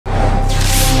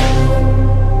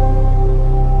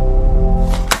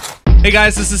Hey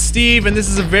guys, this is Steve, and this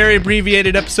is a very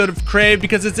abbreviated episode of Crave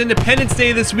because it's Independence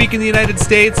Day this week in the United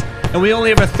States, and we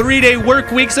only have a 3-day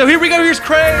work week, so here we go, here's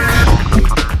Crave!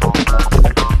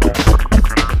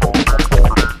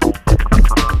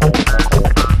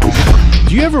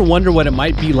 Do you ever wonder what it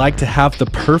might be like to have the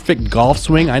perfect golf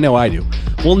swing? I know I do.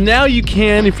 Well, now you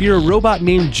can if you're a robot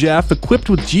named Jeff equipped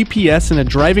with GPS and a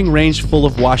driving range full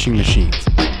of washing machines.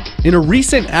 In a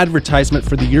recent advertisement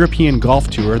for the European Golf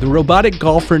Tour, the robotic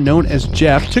golfer known as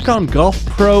Jeff took on golf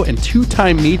pro and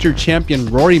two-time major champion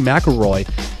Rory Mclroy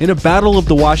in a battle of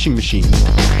the washing machines.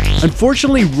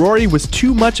 Unfortunately, Rory was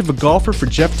too much of a golfer for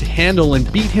Jeff to handle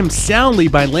and beat him soundly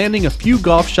by landing a few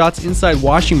golf shots inside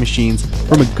washing machines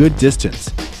from a good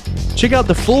distance. Check out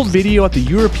the full video at the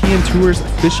European Tour's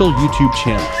official YouTube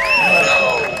channel.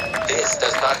 No, this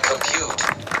does not compute.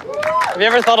 Have you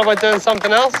ever thought about doing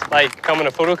something else, like becoming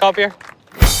a photocopier?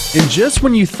 And just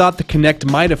when you thought the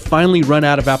Kinect might have finally run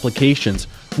out of applications,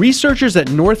 researchers at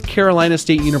North Carolina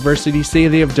State University say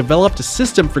they have developed a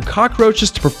system for cockroaches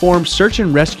to perform search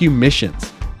and rescue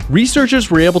missions.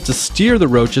 Researchers were able to steer the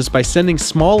roaches by sending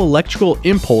small electrical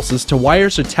impulses to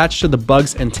wires attached to the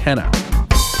bug's antenna.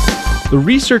 The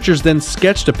researchers then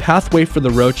sketched a pathway for the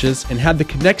roaches and had the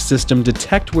Kinect system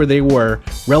detect where they were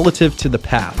relative to the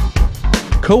path.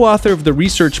 Co-author of the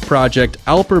research project,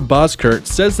 Alper Boskert,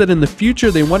 says that in the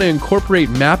future they want to incorporate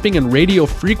mapping and radio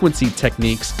frequency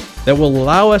techniques that will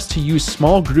allow us to use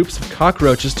small groups of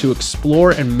cockroaches to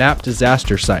explore and map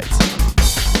disaster sites.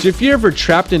 So if you're ever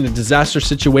trapped in a disaster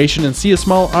situation and see a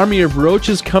small army of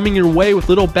roaches coming your way with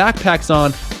little backpacks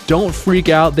on, don't freak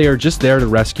out, they are just there to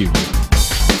rescue you.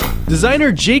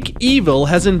 Designer Jake Evil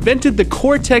has invented the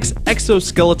Cortex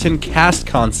exoskeleton cast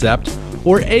concept,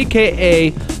 or aka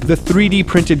the 3D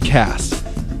printed cast.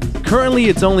 Currently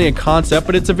it's only a concept,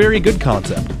 but it's a very good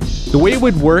concept. The way it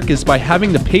would work is by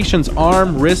having the patient's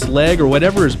arm, wrist, leg, or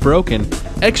whatever is broken,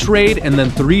 x-rayed and then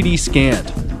 3D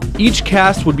scanned. Each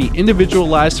cast would be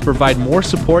individualized to provide more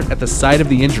support at the site of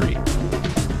the injury.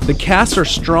 The casts are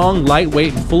strong,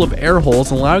 lightweight, and full of air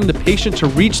holes, allowing the patient to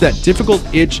reach that difficult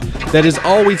itch that is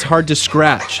always hard to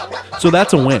scratch. So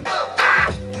that's a win.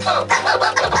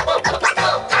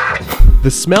 The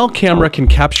smell camera can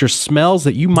capture smells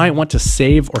that you might want to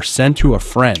save or send to a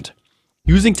friend.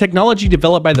 Using technology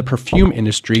developed by the perfume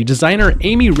industry, designer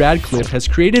Amy Radcliffe has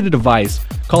created a device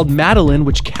called Madeline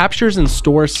which captures and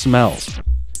stores smells.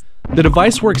 The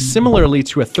device works similarly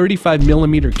to a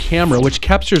 35mm camera which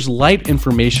captures light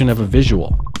information of a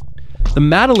visual. The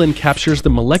Madeline captures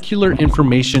the molecular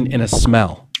information in a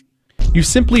smell. You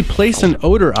simply place an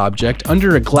odor object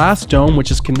under a glass dome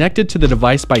which is connected to the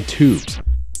device by tubes.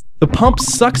 The pump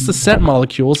sucks the scent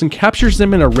molecules and captures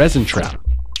them in a resin trap.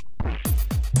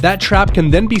 That trap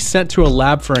can then be sent to a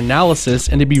lab for analysis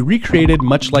and to be recreated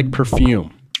much like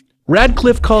perfume.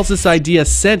 Radcliffe calls this idea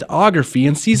scent-ography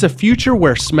and sees a future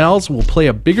where smells will play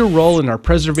a bigger role in our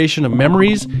preservation of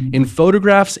memories, in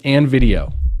photographs and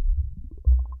video.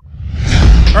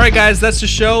 Alright guys, that's the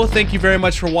show. Thank you very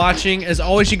much for watching. As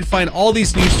always, you can find all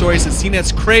these news stories at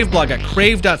CNET's Crave blog at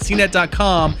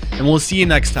crave.cnet.com, and we'll see you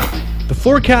next time. The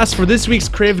forecast for this week's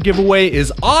Crave giveaway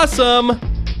is awesome!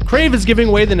 Crave is giving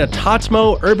away the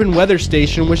Netatmo Urban Weather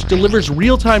Station, which delivers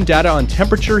real-time data on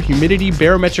temperature, humidity,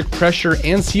 barometric pressure,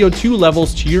 and CO2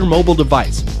 levels to your mobile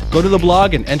device. Go to the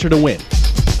blog and enter to win.